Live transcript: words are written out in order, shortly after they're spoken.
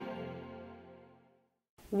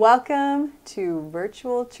Welcome to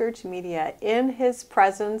Virtual Church Media, in His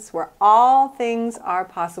presence where all things are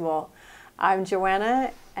possible. I'm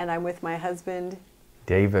Joanna and I'm with my husband,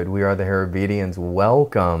 David. We are the Herobedians.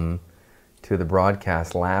 Welcome to the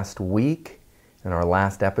broadcast. Last week, in our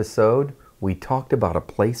last episode, we talked about a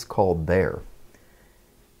place called There.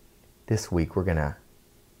 This week, we're going to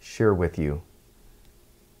share with you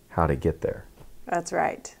how to get there. That's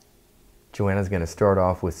right. Joanna's going to start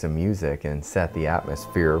off with some music and set the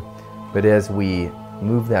atmosphere. But as we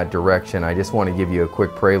move that direction, I just want to give you a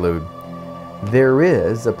quick prelude. There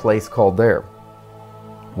is a place called There.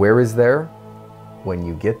 Where is there? When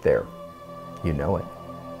you get there, you know it.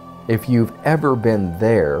 If you've ever been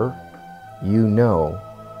there, you know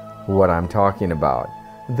what I'm talking about.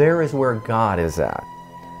 There is where God is at.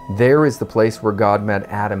 There is the place where God met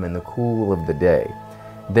Adam in the cool of the day.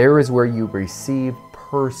 There is where you receive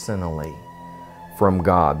personally from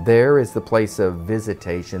God. There is the place of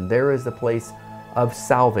visitation. There is the place of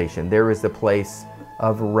salvation. There is the place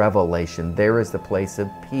of revelation. There is the place of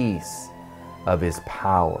peace, of His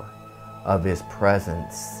power, of His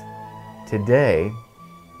presence. Today,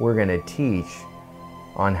 we're going to teach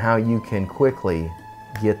on how you can quickly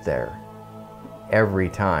get there every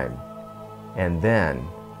time. And then,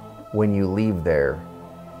 when you leave there,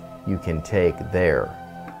 you can take there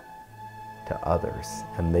to others,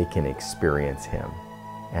 and they can experience Him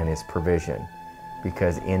and His provision,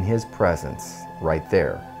 because in His presence, right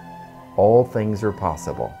there, all things are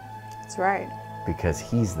possible. That's right. Because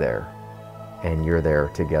He's there, and you're there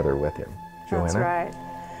together with Him. Joanna? That's right.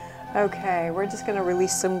 Okay, we're just going to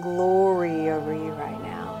release some glory over you right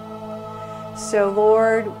now. So,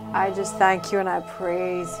 Lord, I just thank you and I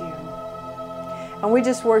praise you. And we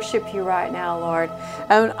just worship you right now, Lord.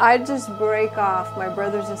 And I just break off, my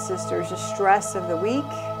brothers and sisters, the stress of the week,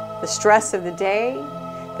 the stress of the day,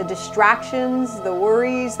 the distractions, the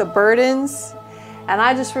worries, the burdens. And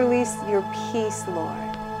I just release your peace,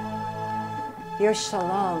 Lord, your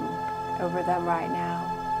shalom over them right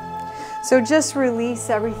now. So just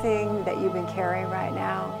release everything that you've been carrying right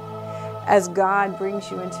now as God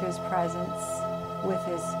brings you into His presence with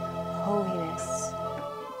His holiness,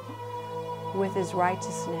 with His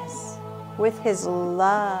righteousness, with His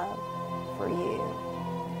love for you.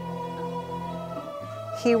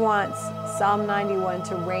 He wants Psalm 91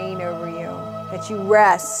 to reign over you, that you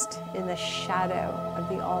rest in the shadow of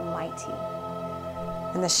the Almighty,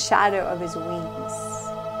 in the shadow of His wings.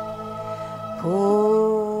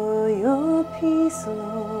 Pour your peace,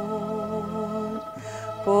 Lord,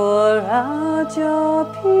 pour out your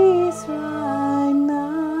peace right now.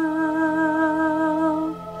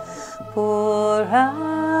 Pour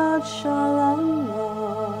out shalom,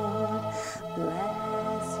 Lord.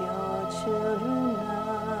 Bless your children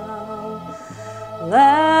now.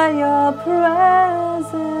 Let your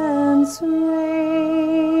presence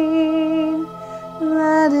reign.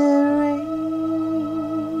 Let it rain.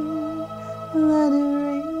 Let it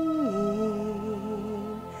rain.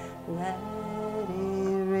 Let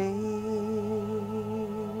it rain.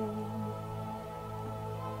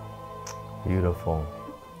 Beautiful.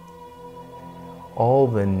 All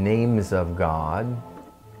the names of God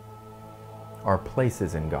are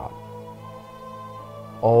places in God.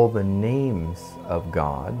 All the names of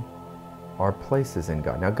God are places in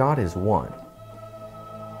God. Now, God is one.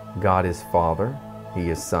 God is Father,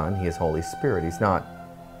 He is Son, He is Holy Spirit. He's not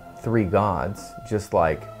three gods, just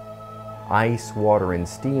like ice, water, and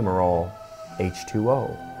steam are all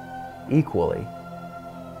H2O equally.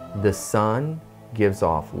 The sun gives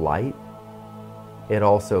off light. It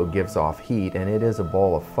also gives off heat, and it is a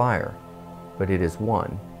ball of fire, but it is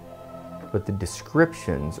one. But the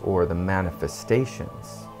descriptions or the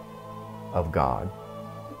manifestations of God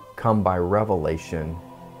come by revelation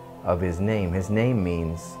of His name. His name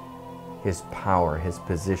means His power, His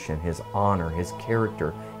position, His honor, His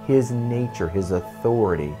character, His nature, His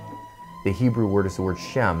authority. The Hebrew word is the word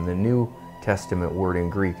Shem. The New Testament word in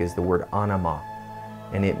Greek is the word anama,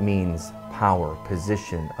 and it means power,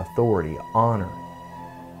 position, authority, honor,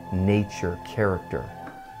 nature, character.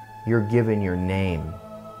 You're given your name.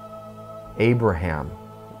 Abraham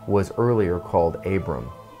was earlier called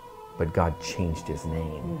Abram, but God changed his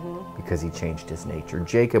name because He changed his nature.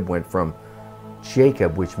 Jacob went from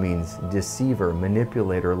Jacob, which means deceiver,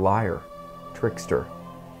 manipulator, liar, trickster.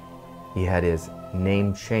 He had his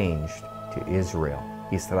name changed to Israel,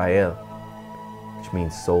 Israel, which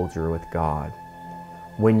means soldier with God.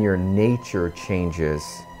 When your nature changes,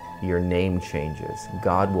 your name changes.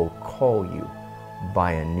 God will call you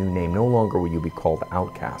by a new name. No longer will you be called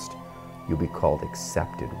outcast. You'll be called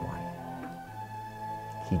accepted one.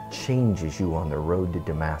 He changes you on the road to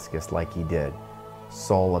Damascus like He did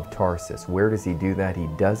Saul of Tarsus. Where does he do that? He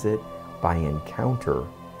does it by encounter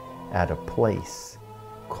at a place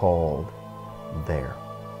called there.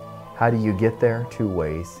 How do you get there? Two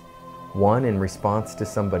ways. One, in response to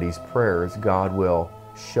somebody's prayers, God will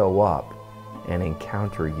show up and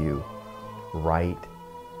encounter you right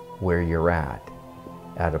where you're at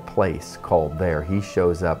a place called there. He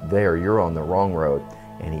shows up there. You're on the wrong road,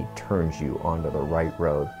 and he turns you onto the right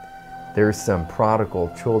road. There's some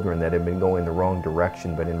prodigal children that have been going the wrong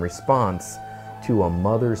direction, but in response to a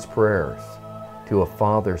mother's prayers, to a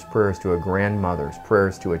father's prayers, to a grandmother's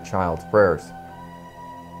prayers, to a child's prayers,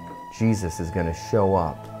 Jesus is going to show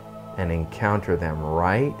up and encounter them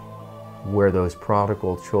right where those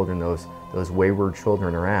prodigal children, those wayward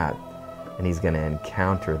children are at, and he's going to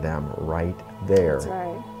encounter them right there. That's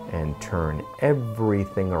right. And turn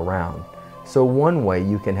everything around. So one way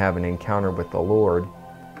you can have an encounter with the Lord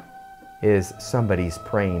is somebody's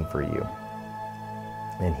praying for you,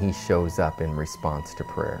 and he shows up in response to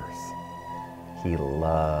prayers. He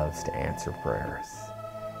loves to answer prayers.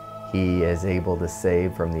 He is able to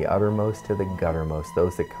save from the uttermost to the guttermost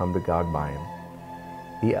those that come to God by him.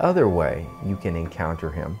 The other way you can encounter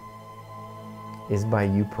him is by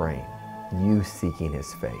you praying, you seeking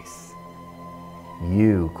his face,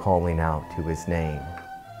 you calling out to his name,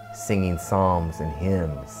 singing psalms and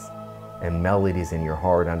hymns and melodies in your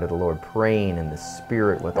heart unto the Lord, praying in the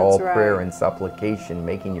Spirit with all prayer and supplication,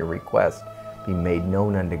 making your request be made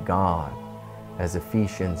known unto God, as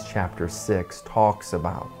Ephesians chapter 6 talks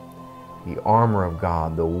about. The armor of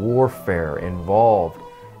God, the warfare involved,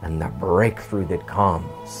 and the breakthrough that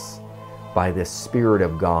comes by the Spirit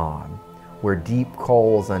of God, where deep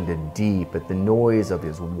calls unto deep at the noise of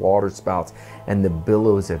his waterspouts, and the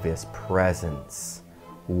billows of his presence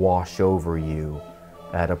wash over you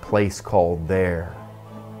at a place called there.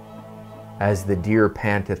 As the deer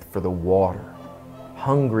panteth for the water,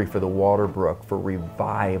 hungry for the water brook, for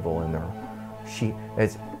revival in their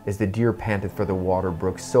as the deer panteth for the water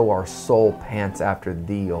brook, so our soul pants after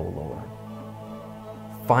thee, O Lord.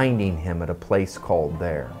 Finding him at a place called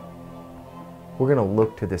there. We're going to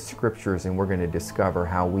look to the scriptures, and we're going to discover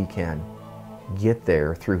how we can get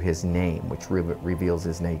there through his name, which reveals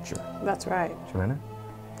his nature. That's right. Joanna?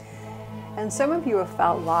 And some of you have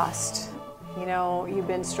felt lost. You know, you've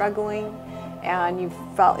been struggling and you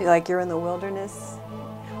felt like you're in the wilderness.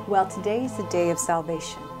 Well, today is the day of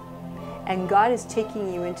salvation. And God is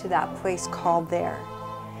taking you into that place called there.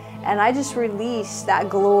 And I just release that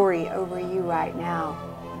glory over you right now.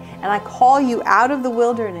 And I call you out of the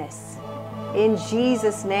wilderness in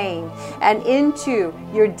Jesus' name and into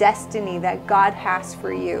your destiny that God has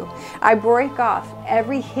for you. I break off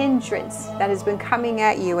every hindrance that has been coming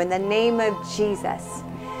at you in the name of Jesus.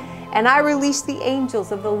 And I release the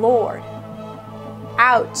angels of the Lord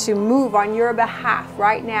out to move on your behalf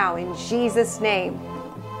right now in Jesus' name.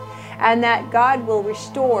 And that God will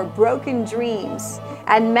restore broken dreams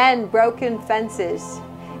and mend broken fences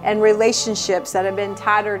and relationships that have been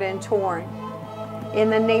tattered and torn in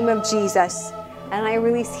the name of Jesus. And I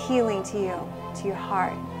release healing to you, to your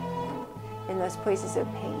heart, in those places of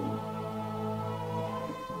pain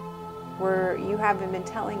where you haven't been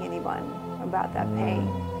telling anyone about that pain.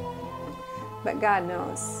 But God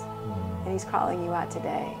knows, and he's calling you out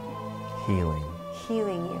today. Healing.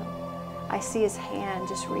 Healing you. I see his hand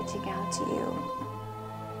just reaching out to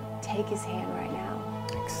you. Take his hand right now.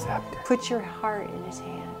 Accept it. Put your heart in his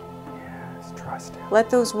hand. Yes, trust him. Let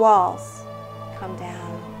those walls come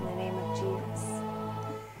down in the name of Jesus.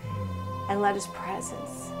 And let his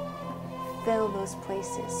presence fill those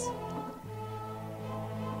places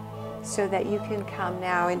so that you can come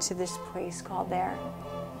now into this place called there,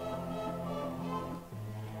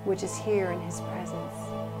 which is here in his presence,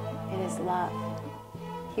 in his love.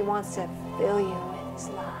 He wants to fill you with his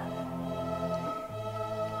love.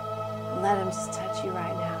 Let him just touch you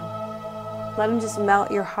right now. Let him just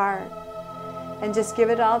melt your heart and just give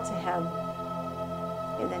it all to him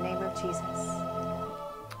in the name of Jesus.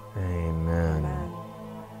 Amen. Amen.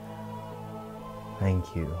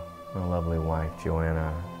 Thank you, my lovely wife,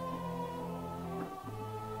 Joanna.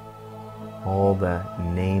 All the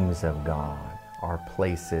names of God are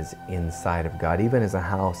places inside of God. Even as a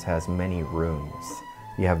house has many rooms,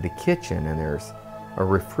 you have the kitchen, and there's a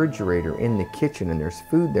refrigerator in the kitchen, and there's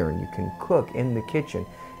food there, and you can cook in the kitchen.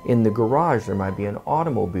 In the garage, there might be an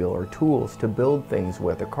automobile or tools to build things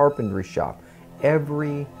with, a carpentry shop.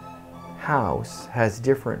 Every house has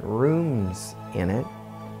different rooms in it,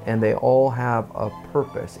 and they all have a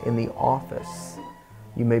purpose. In the office,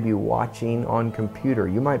 you may be watching on computer.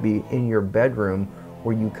 You might be in your bedroom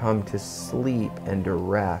where you come to sleep and to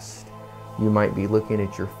rest. You might be looking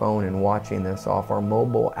at your phone and watching this off our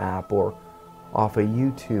mobile app or off a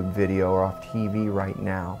YouTube video or off TV right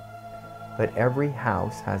now. But every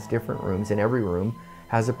house has different rooms, and every room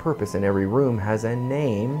has a purpose, and every room has a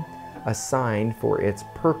name assigned for its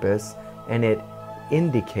purpose, and it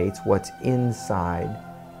indicates what's inside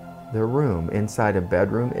the room. Inside a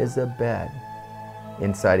bedroom is a bed.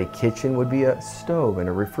 Inside a kitchen would be a stove and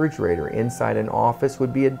a refrigerator. Inside an office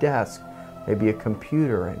would be a desk, maybe a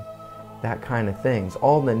computer, and that kind of things.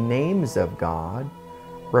 All the names of God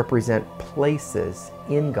represent places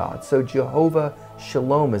in God. So Jehovah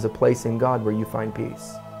Shalom is a place in God where you find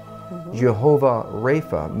peace. Jehovah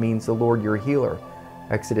Rapha means the Lord your healer.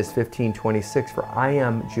 Exodus 15:26, for I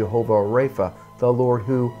am Jehovah Rapha, the Lord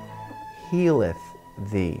who healeth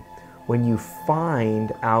thee. When you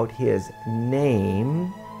find out his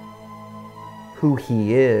name, who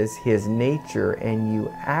he is, his nature, and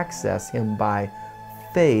you access him by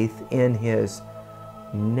faith in his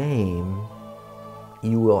name,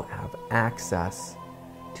 you will have access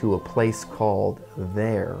to a place called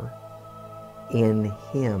there in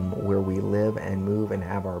him, where we live and move and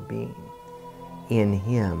have our being. In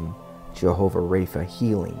him, Jehovah Rapha,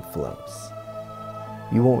 healing flows.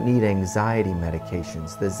 You won't need anxiety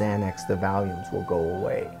medications. The Xanax, the Valiums will go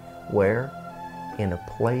away. Where? In a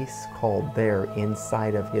place called there,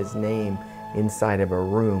 inside of his name, inside of a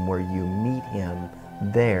room where you meet him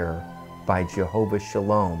there by Jehovah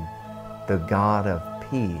Shalom, the God of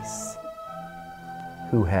peace,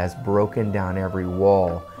 who has broken down every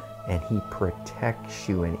wall, and he protects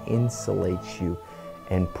you and insulates you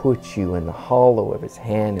and puts you in the hollow of his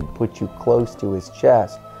hand and puts you close to his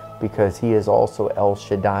chest, because he is also El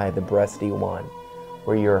Shaddai, the breasty one,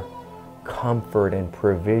 where your comfort and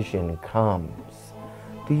provision comes.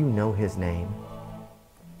 Do you know his name?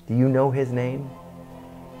 Do you know his name?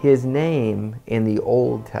 His name in the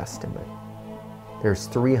Old Testament, there's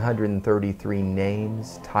 333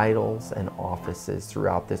 names, titles, and offices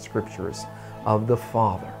throughout the scriptures of the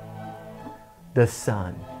Father, the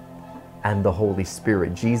Son, and the Holy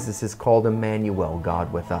Spirit. Jesus is called Emmanuel,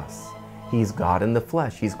 God with us. He's God in the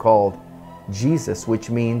flesh. He's called Jesus, which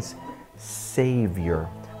means Savior.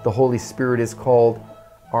 The Holy Spirit is called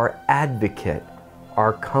our advocate,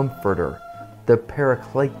 our comforter, the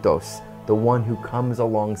Parakletos, the one who comes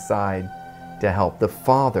alongside to help. The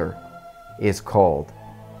Father is called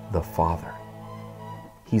the Father.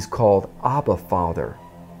 He's called Abba Father,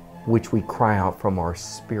 which we cry out from our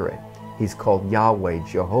spirit. He's called Yahweh,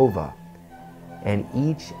 Jehovah. And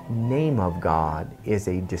each name of God is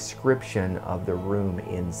a description of the room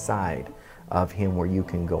inside of him, where you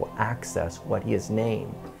can go access what his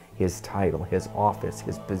name, his title, his office,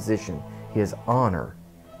 his position, his honor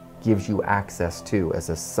gives you access to as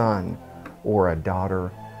a son or a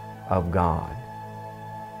daughter of God.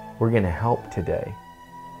 We're going to help today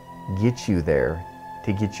get you there,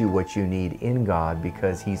 to get you what you need in God,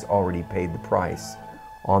 because he's already paid the price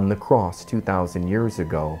on the cross 2,000 years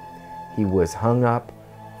ago. He was hung up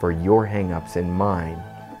for your hang-ups and mine,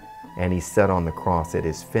 and he said on the cross, it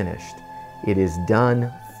is finished. It is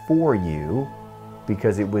done for you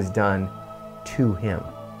because it was done to him.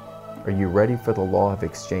 Are you ready for the law of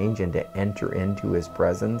exchange and to enter into his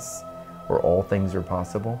presence where all things are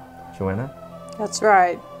possible? Joanna? That's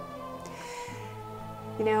right.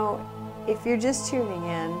 You know, if you're just tuning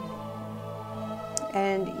in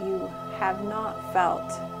and you have not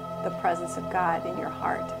felt the presence of God in your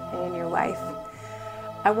heart and in your life,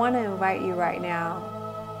 I want to invite you right now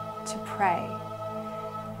to pray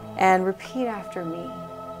and repeat after me,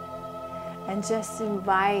 and just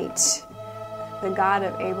invite the God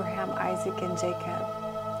of Abraham, Isaac, and Jacob,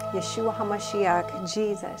 Yeshua HaMashiach,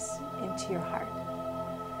 Jesus, into your heart.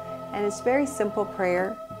 And it's a very simple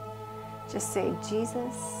prayer. Just say,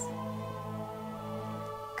 Jesus,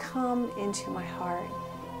 come into my heart.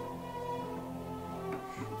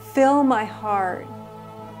 Fill my heart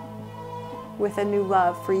with a new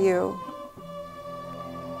love for you.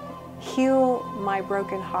 Heal my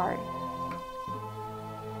broken heart.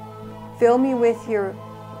 Fill me with your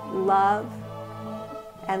love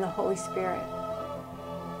and the Holy Spirit.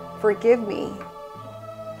 Forgive me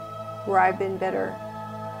where I've been bitter.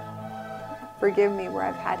 Forgive me where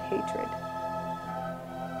I've had hatred.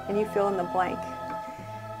 And you fill in the blank.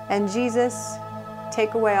 And Jesus,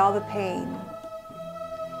 take away all the pain.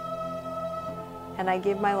 And I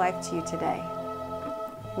give my life to you today.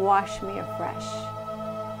 Wash me afresh.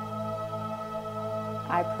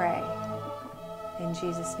 I pray in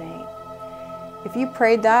Jesus' name. If you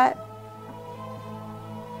prayed that,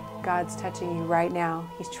 God's touching you right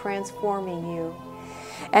now. He's transforming you.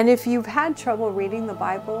 And if you've had trouble reading the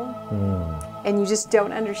Bible, and you just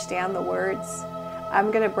don't understand the words,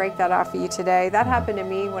 I'm going to break that off of you today. That happened to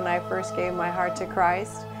me when I first gave my heart to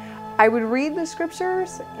Christ. I would read the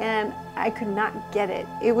scriptures and I could not get it.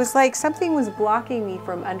 It was like something was blocking me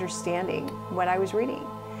from understanding what I was reading.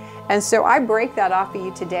 And so I break that off of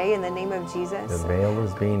you today in the name of Jesus. The veil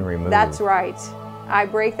is being removed. That's right. I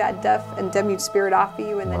break that deaf and dumb spirit off of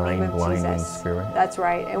you in the name of Mind-blinding Jesus. spirit. That's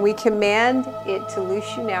right. And we command it to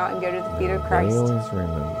loose you now and go to the feet of Christ. The veil is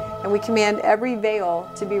removed. And we command every veil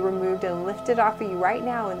to be removed and lifted off of you right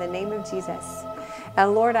now in the name of Jesus.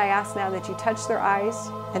 And Lord, I ask now that you touch their eyes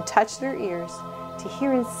and touch their ears to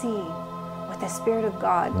hear and see what the Spirit of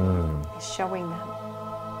God is showing them.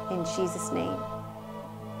 In Jesus' name.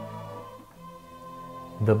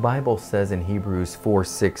 The Bible says in Hebrews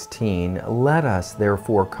 4:16, "Let us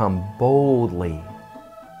therefore come boldly.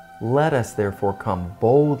 Let us therefore come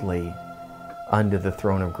boldly unto the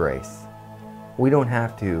throne of grace." We don't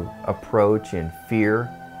have to approach in fear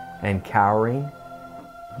and cowering.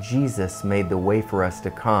 Jesus made the way for us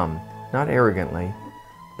to come, not arrogantly,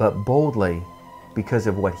 but boldly because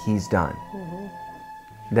of what He's done.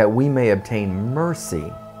 That we may obtain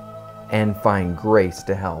mercy and find grace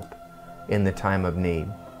to help in the time of need.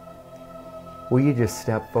 Will you just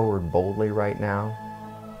step forward boldly right now?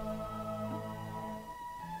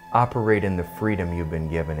 Operate in the freedom you've been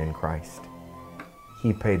given in Christ.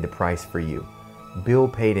 He paid the price for you. Bill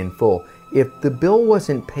paid in full. If the bill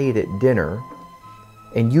wasn't paid at dinner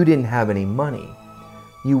and you didn't have any money,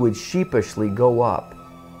 you would sheepishly go up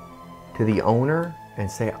to the owner and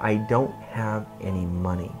say, "I don't have any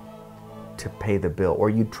money to pay the bill." Or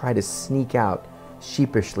you'd try to sneak out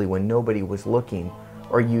sheepishly when nobody was looking.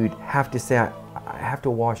 Or you'd have to say, I have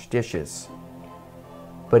to wash dishes.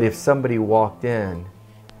 But if somebody walked in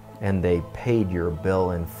and they paid your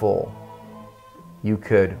bill in full, you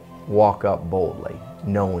could walk up boldly,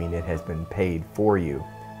 knowing it has been paid for you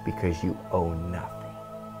because you owe nothing.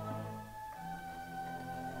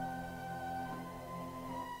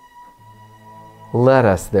 Let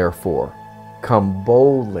us therefore come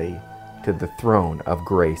boldly to the throne of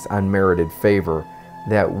grace, unmerited favor,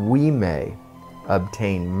 that we may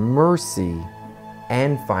obtain mercy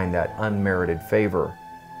and find that unmerited favor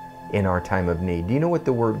in our time of need. Do you know what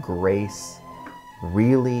the word grace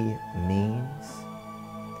really means?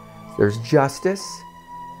 There's justice,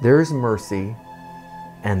 there's mercy,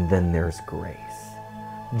 and then there's grace.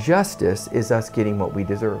 Justice is us getting what we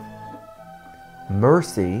deserve.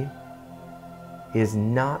 Mercy is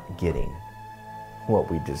not getting what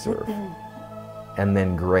we deserve. And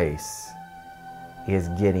then grace is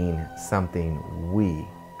getting something we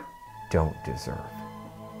don't deserve.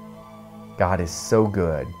 God is so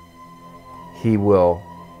good. He will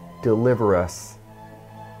deliver us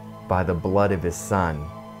by the blood of His Son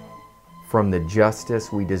from the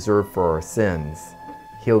justice we deserve for our sins.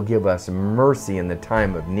 He'll give us mercy in the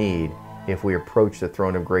time of need if we approach the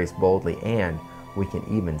throne of grace boldly, and we can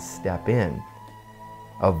even step in,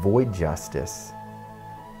 avoid justice,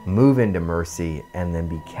 move into mercy, and then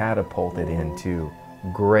be catapulted into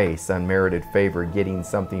grace, unmerited favor, getting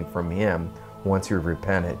something from Him once you've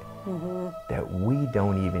repented that we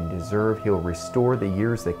don't even deserve. He'll restore the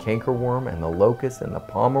years the cankerworm and the locust and the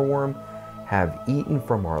palmer worm have eaten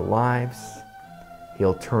from our lives.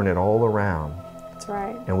 He'll turn it all around. That's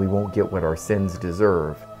right. And we won't get what our sins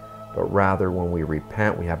deserve, but rather when we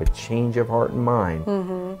repent, we have a change of heart and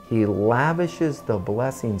mind. He lavishes the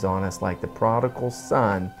blessings on us like the prodigal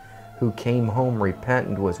son who came home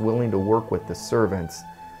repentant, was willing to work with the servants,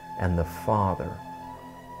 and the father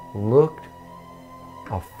looked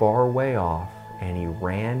a far way off and he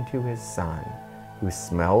ran to his son who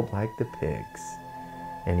smelled like the pigs,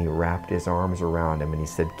 and he wrapped his arms around him and he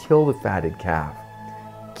said, "Kill the fatted calf.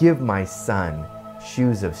 Give my son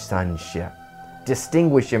shoes of sonship.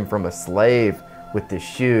 Distinguish him from a slave with the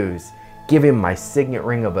shoes. Give him my signet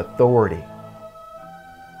ring of authority.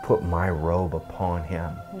 Put my robe upon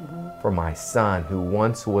him. For my son, who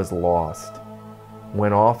once was lost,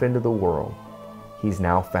 went off into the world. He's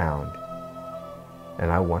now found.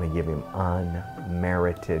 And I want to give him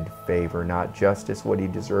unmerited favor, not justice, what he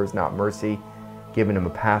deserves, not mercy, giving him a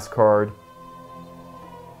pass card,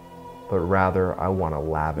 but rather I want to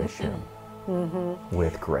lavish him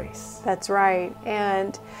with grace." That's right.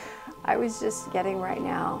 And I was just getting right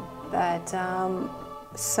now that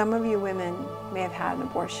some of you women may have had an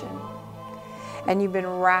abortion and you've been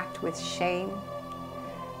racked with shame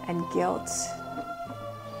and guilt,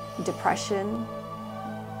 depression,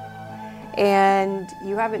 and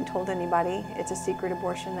you haven't told anybody. It's a secret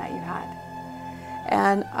abortion that you had.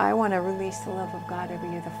 And I want to release the love of God over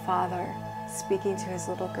you, the Father speaking to His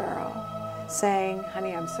little girl, saying,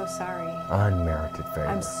 honey, I'm so sorry. Unmerited favor.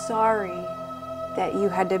 I'm sorry that you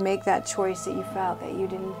had to make that choice, that you felt that you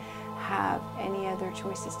didn't have any other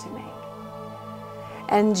choices to make.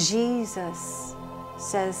 And Jesus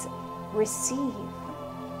says, receive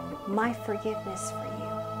my forgiveness for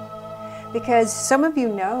you. Because some of you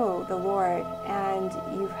know the Lord and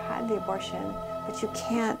you've had the abortion, but you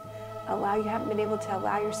haven't been able to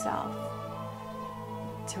allow yourself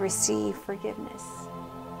to receive forgiveness.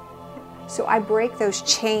 So I break those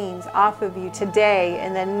chains off of you today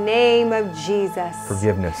in the name of Jesus.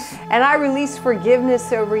 Forgiveness. And I release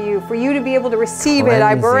forgiveness over you, for you to be able to receive it.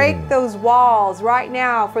 I break those walls right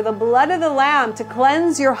now for the blood of the Lamb to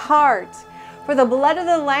cleanse your heart, for the blood of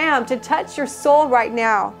the Lamb to touch your soul right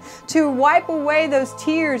now, to wipe away those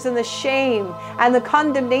tears and the shame and the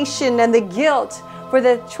condemnation and the guilt for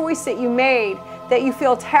the choice that you made that you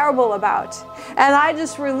feel terrible about. And I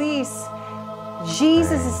just release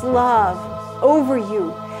Jesus' love over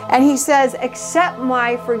you. And he says, accept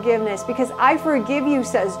my forgiveness because I forgive you,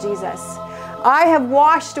 says Jesus. I have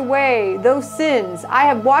washed away those sins. I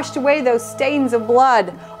have washed away those stains of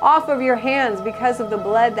blood off of your hands because of the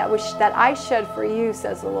blood that I shed for you,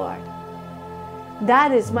 says the Lord.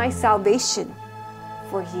 That is my salvation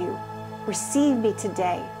for you. Receive me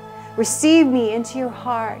today. Receive me into your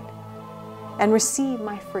heart and receive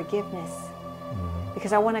my forgiveness.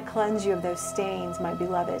 Because I want to cleanse you of those stains, my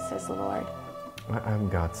beloved, says the Lord. I've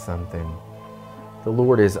got something. The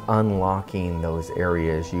Lord is unlocking those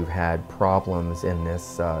areas. You've had problems in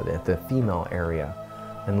this, the female area.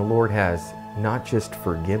 And the Lord has not just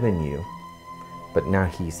forgiven you, but now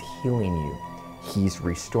He's healing you. He's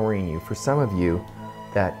restoring you. For some of you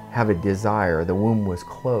that have a desire, the womb was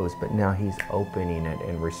closed, but now He's opening it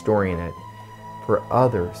and restoring it. For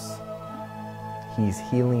others, He's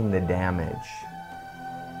healing the damage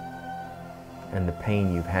and the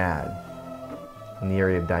pain you've had in the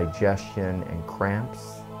area of digestion and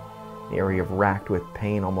cramps, the area of racked with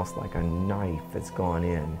pain, almost like a knife that's gone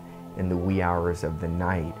in the wee hours of the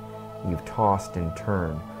night. You've tossed and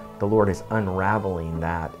turned. The Lord is unraveling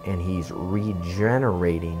that, and He's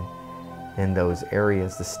regenerating in those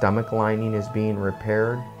areas. The stomach lining is being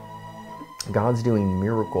repaired. God's doing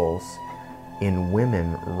miracles in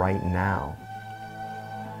women right now.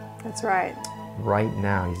 That's right. Right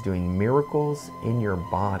now, He's doing miracles in your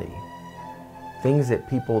body. Things that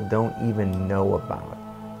people don't even know about.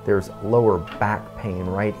 There's lower back pain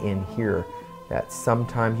right in here that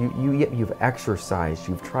sometimes you've exercised,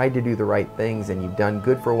 you've tried to do the right things, and you've done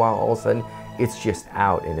good for a while. All of a sudden, it's just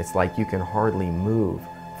out, and it's like you can hardly move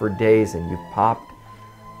for days, and you've popped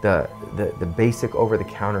the basic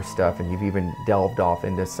over-the-counter stuff, and you've even delved off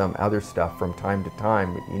into some other stuff from time to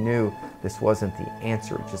time, but you knew this wasn't the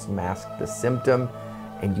answer. It just masked the symptom,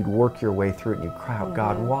 and you'd work your way through it, and you'd cry out,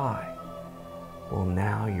 God, why? Well,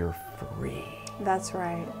 now you're free. That's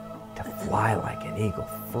right. To fly like an eagle,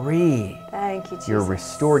 free. Thank you, Jesus. You're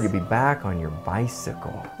restored. You'll be back on your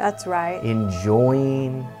bicycle. That's right.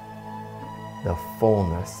 Enjoying the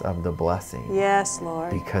fullness of the blessing. Yes,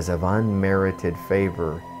 Lord. Because of unmerited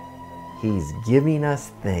favor, He's giving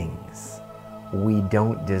us things we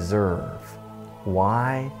don't deserve.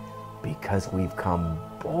 Why? Because we've come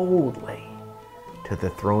boldly to the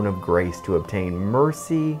throne of grace to obtain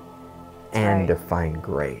mercy and to find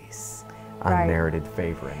grace. Unmerited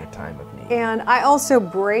favor in a time of need. And I also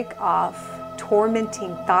break off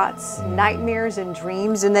tormenting thoughts, nightmares, and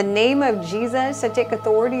dreams. In the name of Jesus, I take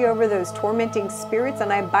authority over those tormenting spirits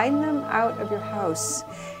and I bind them out of your house.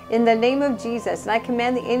 In the name of Jesus, and I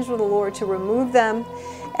command the angel of the Lord to remove them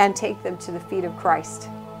and take them to the feet of Christ.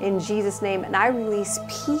 In Jesus' name, and I release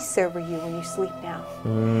peace over you when you sleep now.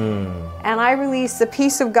 And I release the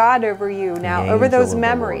peace of God over you now, over those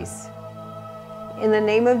memories. In the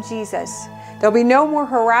name of Jesus. There'll be no more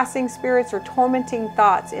harassing spirits or tormenting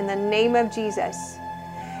thoughts in the name of Jesus.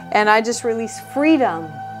 And I just release freedom.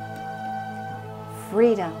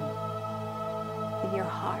 Freedom in your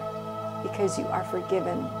heart because you are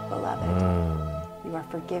forgiven, beloved. You are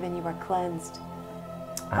forgiven. You are cleansed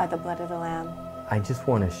by the blood of the Lamb. I just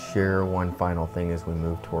want to share one final thing as we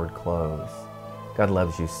move toward close. God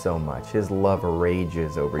loves you so much. His love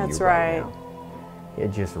rages over you right now.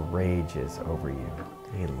 It just rages over you.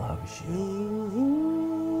 He loves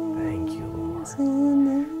you. Thank you,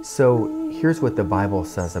 Lord. So here's what the Bible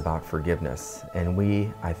says about forgiveness. And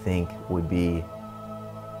we, I think, would be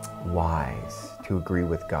wise to agree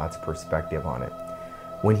with God's perspective on it.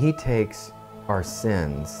 When He takes our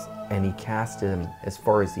sins and He casts them as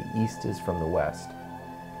far as the east is from the west,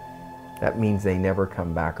 that means they never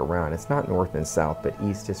come back around. It's not north and south, but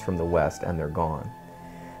east is from the west and they're gone.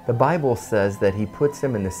 The Bible says that he puts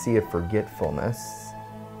him in the sea of forgetfulness.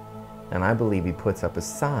 And I believe he puts up a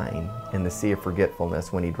sign in the sea of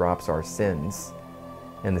forgetfulness when he drops our sins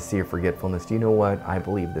in the sea of forgetfulness. Do you know what I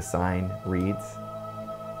believe the sign reads?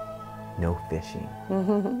 No fishing.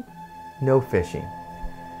 No fishing.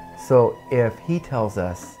 So if he tells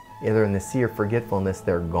us either in the sea of forgetfulness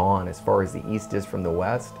they're gone as far as the east is from the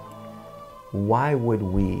west, why would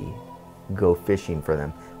we go fishing for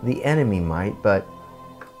them? The enemy might, but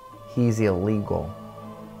he's illegal.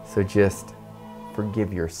 So just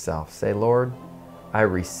forgive yourself. Say, Lord, I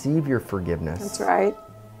receive your forgiveness. That's right.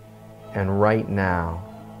 And right now,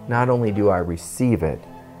 not only do I receive it,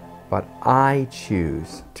 but I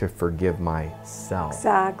choose to forgive myself.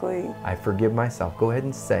 Exactly. I forgive myself. Go ahead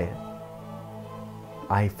and say it.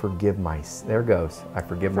 I forgive myself. There it goes. I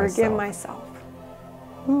forgive myself. Forgive myself.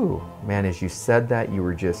 Ooh, man, as you said that, you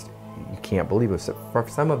were just, you can't believe it. For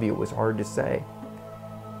some of you, it was hard to say.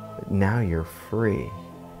 But now you're free.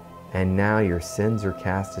 And now your sins are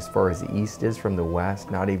cast as far as the east is from the west.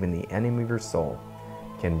 Not even the enemy of your soul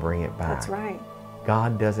can bring it back. That's right.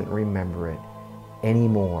 God doesn't remember it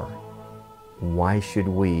anymore. Why should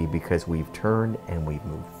we? Because we've turned and we've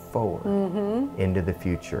moved forward into the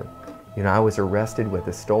future. You know, I was arrested with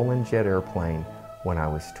a stolen jet airplane when I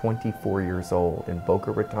was 24 years old in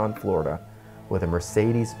Boca Raton, Florida, with a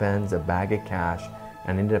Mercedes-Benz, a bag of cash,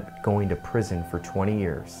 and ended up going to prison for 20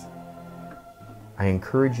 years. I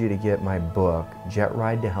encourage you to get my book, Jet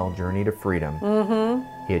Ride to Hell, Journey to Freedom.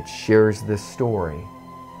 It shares the story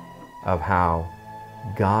of how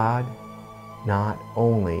God not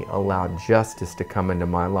only allowed justice to come into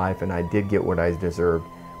my life, and I did get what I deserved,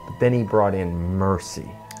 but then he brought in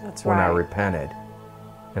mercy. That's when right. I repented,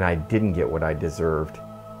 and I didn't get what I deserved,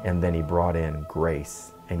 and then he brought in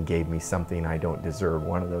grace and gave me something I don't deserve.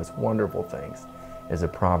 One of those wonderful things is a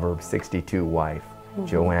Proverbs 62 wife,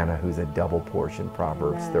 Joanna, who's a double portion,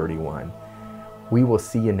 Proverbs 31. We will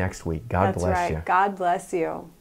see you next week. God That's bless right. you. God bless you.